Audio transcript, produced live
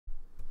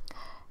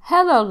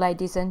Hello,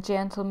 ladies and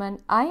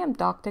gentlemen. I am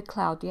Dr.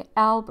 Claudia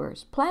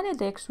Albers,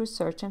 Planet X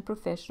research and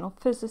professional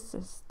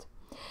physicist.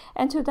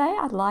 And today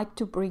I'd like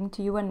to bring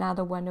to you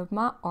another one of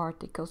my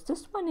articles.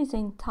 This one is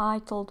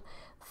entitled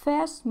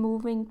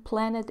Fast-Moving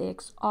Planet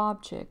X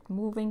Object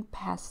Moving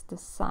Past the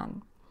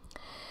Sun.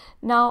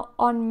 Now,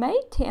 on May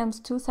 10,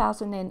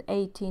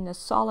 2018, a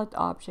solid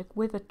object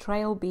with a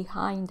trail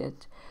behind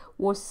it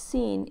was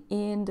seen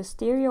in the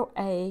stereo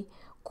A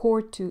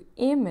core 2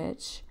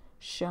 image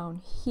shown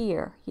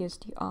here. Here's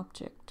the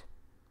object.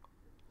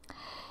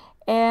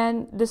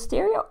 And the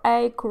stereo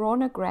A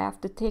coronagraph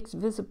detects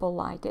visible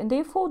light, and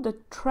therefore the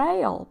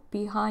trail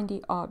behind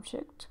the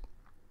object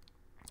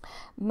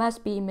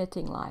must be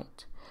emitting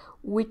light,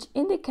 which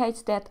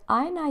indicates that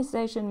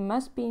ionization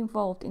must be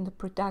involved in the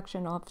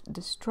production of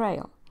this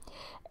trail.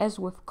 As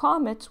with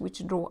comets,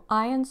 which draw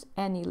ions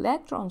and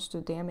electrons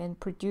to them and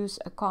produce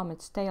a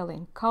comet's tail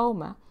and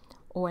coma,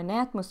 or an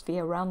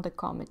atmosphere around the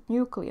comet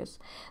nucleus,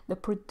 the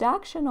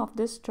production of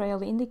this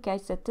trail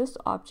indicates that this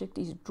object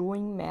is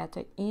drawing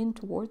matter in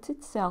towards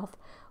itself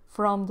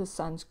from the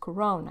sun's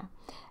corona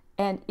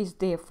and is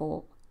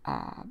therefore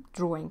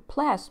drawing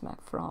plasma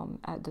from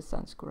the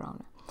sun's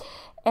corona,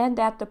 and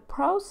that the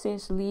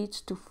process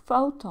leads to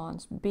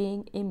photons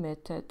being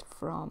emitted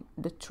from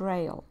the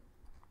trail.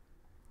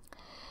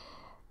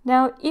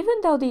 Now,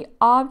 even though the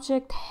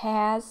object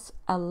has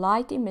a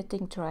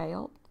light-emitting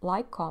trail,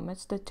 like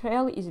comets, the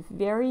trail is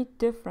very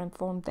different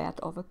from that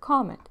of a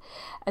comet,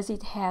 as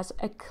it has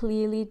a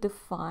clearly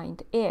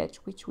defined edge,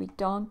 which we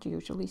don't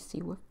usually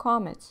see with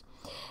comets,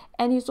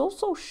 and is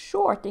also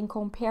short in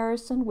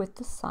comparison with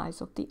the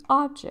size of the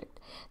object.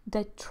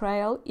 The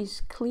trail is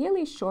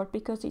clearly short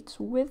because its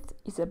width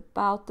is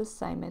about the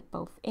same at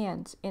both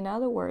ends. In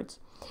other words,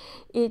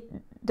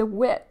 the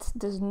width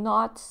does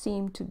not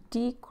seem to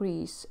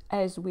decrease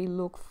as we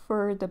look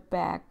further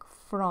back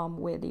from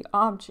where the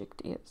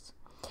object is,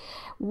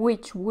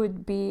 which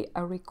would be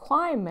a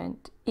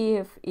requirement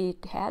if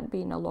it had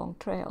been a long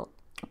trail.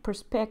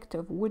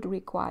 Perspective would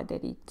require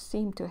that it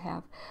seemed to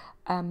have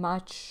a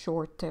much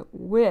shorter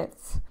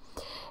width.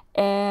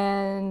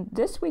 And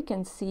this we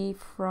can see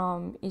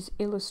is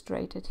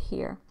illustrated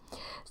here.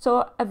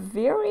 So a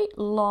very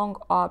long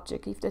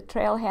object, if the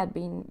trail had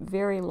been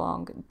very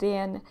long,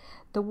 then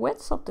the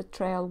width of the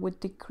trail would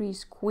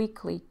decrease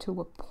quickly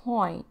to a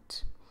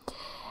point.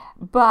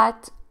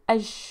 But a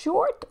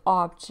short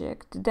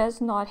object does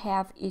not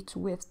have its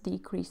width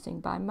decreasing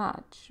by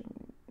much.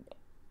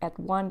 At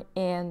one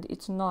end,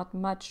 it's not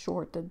much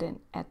shorter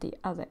than at the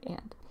other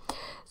end.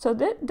 So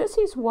this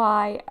is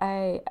why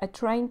a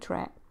train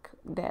track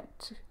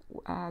that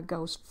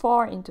goes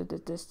far into the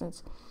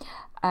distance,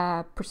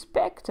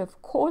 perspective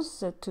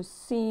causes it to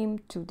seem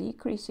to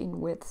decrease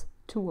in width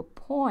to a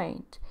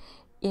point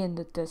in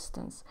the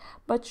distance.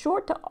 But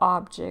shorter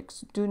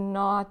objects do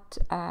not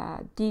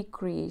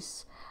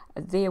decrease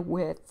their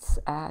width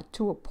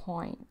to a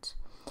point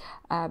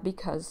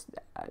because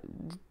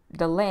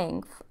the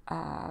length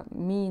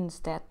means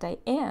that they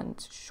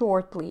end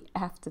shortly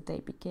after they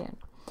begin.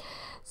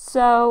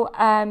 So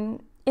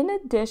in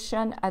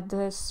addition,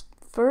 this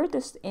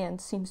furthest end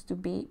seems to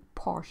be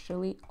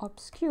partially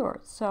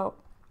obscured. So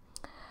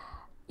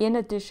in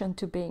addition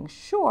to being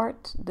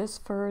short, this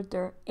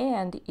further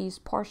end is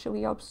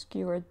partially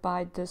obscured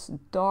by this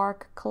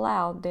dark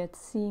cloud that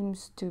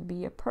seems to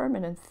be a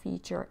permanent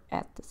feature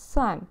at the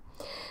sun.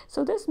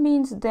 So this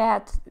means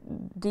that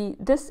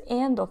this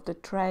end of the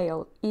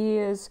trail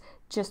is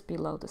just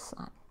below the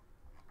sun.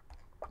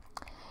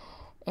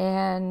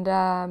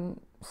 And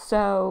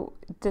so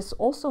this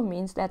also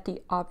means that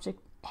the object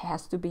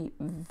has to be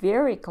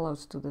very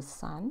close to the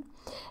sun,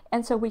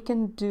 and so we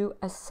can do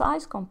a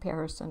size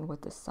comparison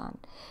with the sun,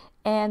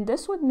 and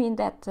this would mean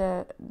that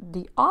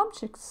the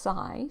object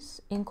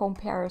size in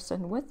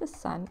comparison with the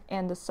sun,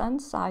 and the sun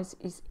size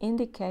is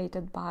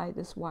indicated by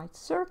this white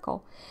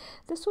circle.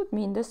 This would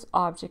mean this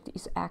object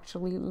is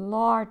actually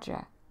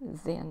larger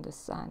than the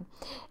sun,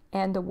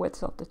 and the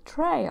width of the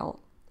trail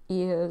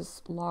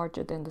is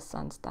larger than the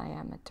sun's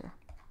diameter.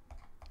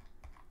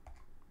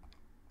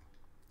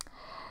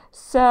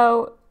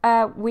 So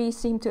we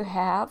seem to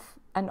have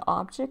an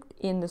object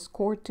in this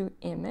core 2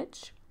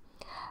 image,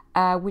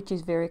 which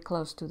is very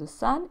close to the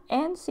sun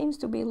and seems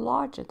to be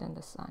larger than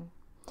the sun.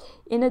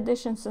 In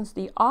addition, since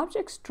the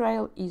object's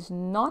trail is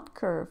not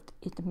curved,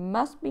 it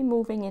must be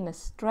moving in a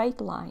straight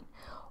line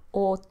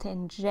or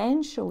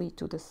tangentially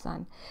to the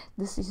sun.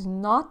 This is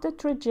not the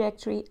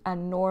trajectory a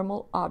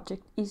normal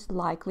object is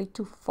likely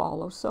to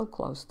follow so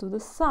close to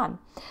the sun.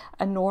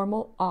 A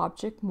normal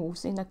object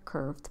moves in a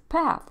curved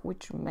path,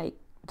 which makes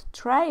the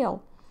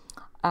trail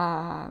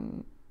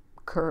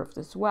curved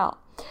as well.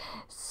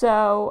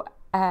 So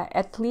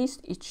at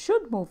least it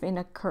should move in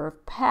a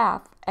curved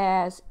path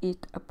as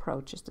it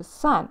approaches the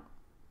sun,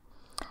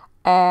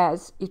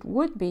 as it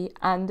would be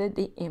under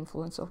the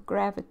influence of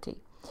gravity.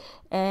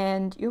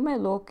 And you may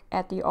look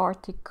at the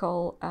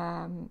article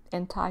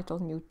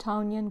entitled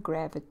Newtonian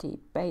Gravity,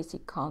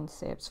 Basic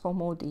Concepts for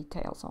more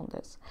details on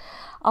this.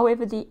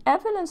 However, the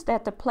evidence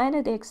that the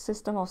Planet X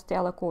system of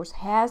stellar cores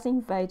has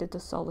invaded the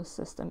solar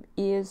system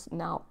is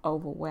now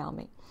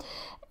overwhelming.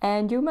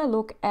 And you may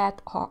look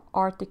at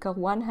article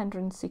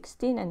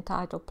 116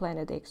 entitled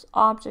Planet X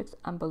Objects,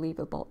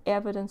 Unbelievable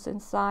Evidence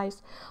in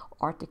Size.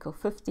 Article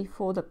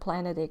 54, the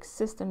Planet X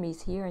system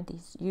is here and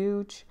is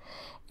huge.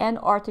 And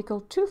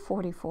article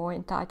 244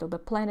 entitled the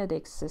Planet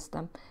X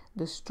System,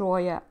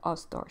 Destroyer of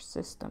Star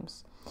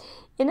Systems.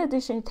 In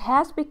addition, it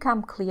has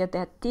become clear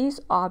that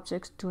these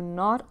objects do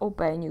not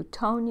obey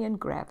Newtonian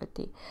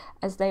gravity,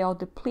 as they are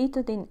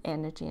depleted in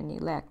energy and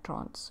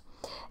electrons.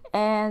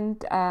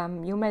 And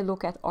you may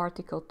look at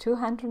article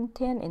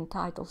 210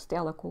 entitled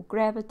Stellar Core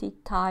Gravity,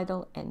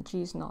 Tidal, and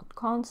G is not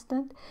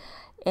constant,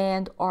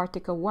 and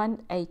article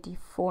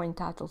 184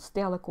 entitled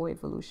Stellar Core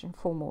Evolution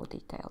for more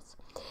details.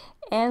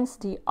 Hence,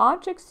 the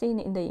object seen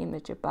in the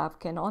image above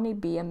can only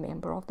be a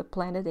member of the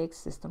Planet X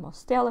system of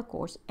stellar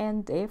cores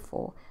and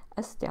therefore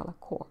a stellar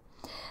core.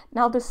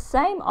 Now, the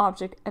same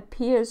object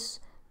appears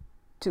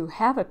to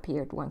have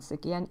appeared once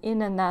again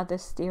in another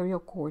stereo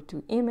core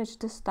 2 image,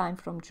 this time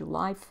from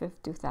July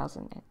 5th,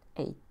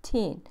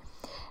 2018.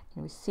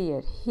 And we see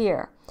it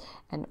here,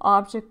 an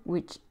object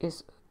which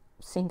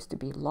seems to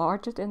be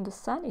larger than the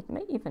sun. It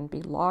may even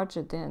be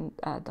larger than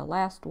the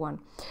last one.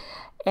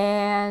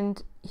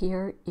 And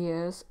here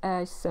is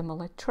a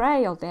similar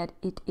trail that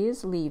it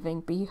is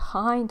leaving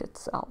behind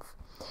itself.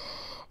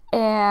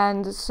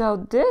 And so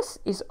this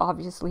is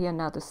obviously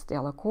another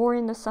stellar core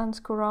in the sun's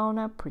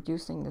corona,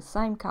 producing the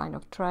same kind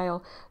of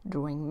trail,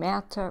 drawing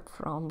matter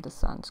from the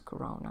sun's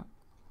corona.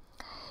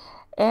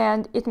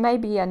 And it may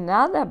be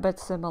another but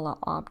similar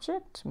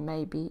object,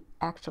 maybe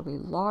actually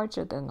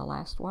larger than the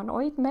last one,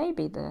 or it may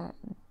be the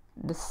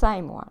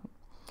same one.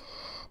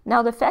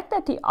 Now, the fact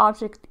that the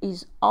object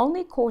is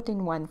only caught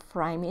in one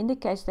frame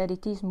indicates that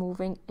it is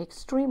moving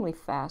extremely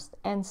fast,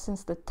 and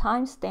since the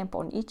time stamp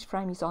on each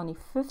frame is only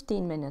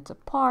 15 minutes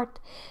apart,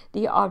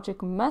 the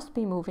object must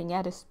be moving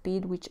at a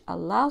speed which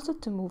allows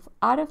it to move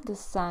out of the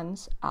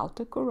sun's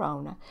outer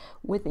corona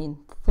within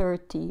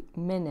 30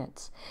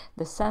 minutes.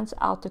 The sun's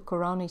outer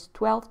corona is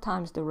 12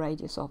 times the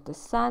radius of the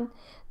sun.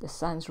 The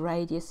sun's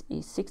radius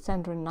is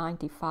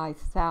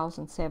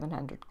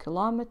 695,700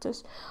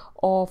 kilometers,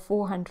 or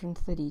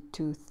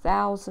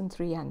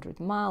 432,300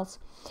 miles,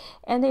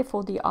 and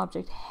therefore the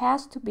object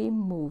has to be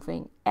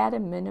moving at a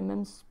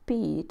minimum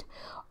speed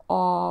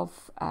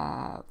of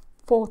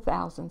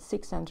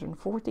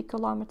 4,640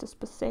 kilometers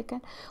per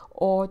second,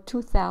 or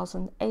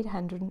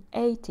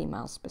 2,880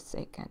 miles per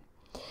second.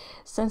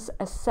 Since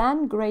a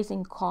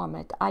sun-grazing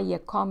comet, i.e. a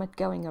comet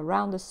going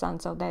around the sun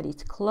so that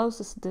its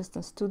closest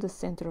distance to the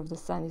center of the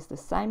sun is the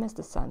same as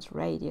the sun's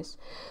radius,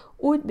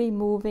 would be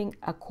moving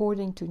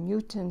according to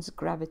Newton's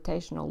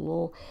gravitational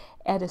law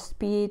at a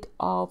speed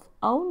of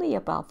only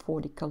about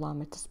 40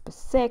 kilometers per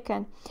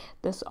second,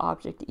 this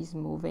object is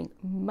moving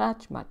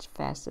much, much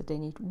faster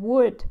than it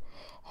would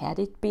had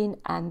it been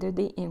under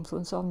the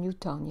influence of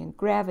Newtonian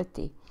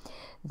gravity.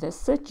 This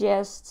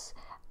suggests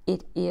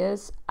it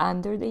is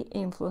under the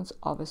influence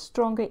of a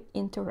stronger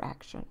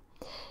interaction.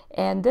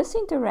 And this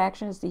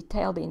interaction is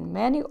detailed in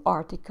many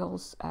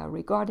articles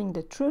regarding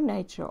the true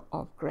nature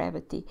of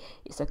gravity.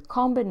 Is a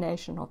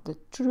combination of the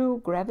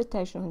true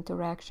gravitational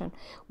interaction,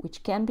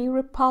 which can be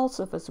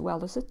repulsive as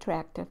well as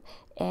attractive,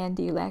 and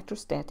the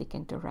electrostatic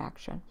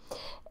interaction.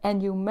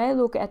 And you may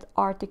look at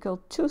article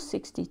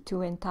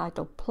 262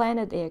 entitled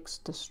Planet X,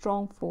 the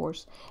Strong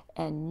Force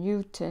and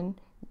Newton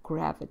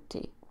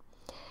Gravity.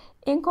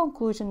 In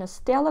conclusion, a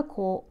stellar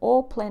core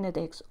or Planet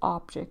X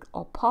object,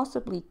 or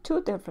possibly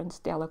two different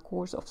stellar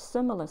cores of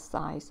similar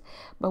size,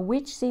 but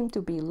which seem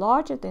to be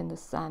larger than the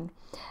sun,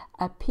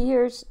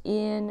 appears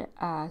in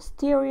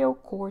stereo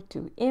core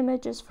 2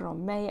 images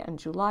from May and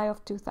July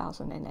of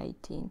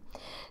 2018.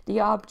 The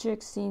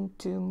objects seem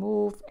to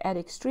move at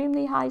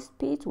extremely high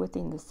speeds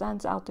within the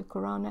sun's outer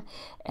corona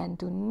and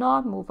do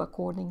not move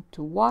according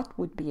to what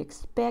would be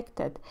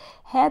expected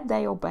had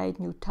they obeyed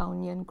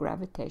Newtonian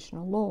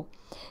gravitational law.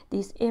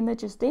 These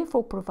images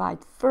therefore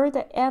provide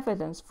further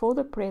evidence for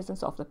the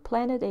presence of the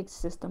Planet X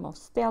system of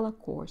stellar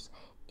cores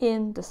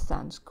in the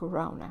sun's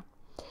corona.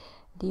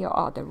 Here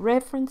are the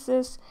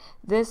references.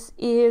 This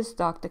is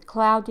Dr.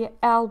 Claudia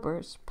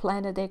Albers,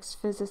 Planet X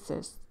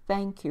physicist.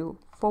 Thank you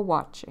for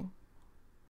watching.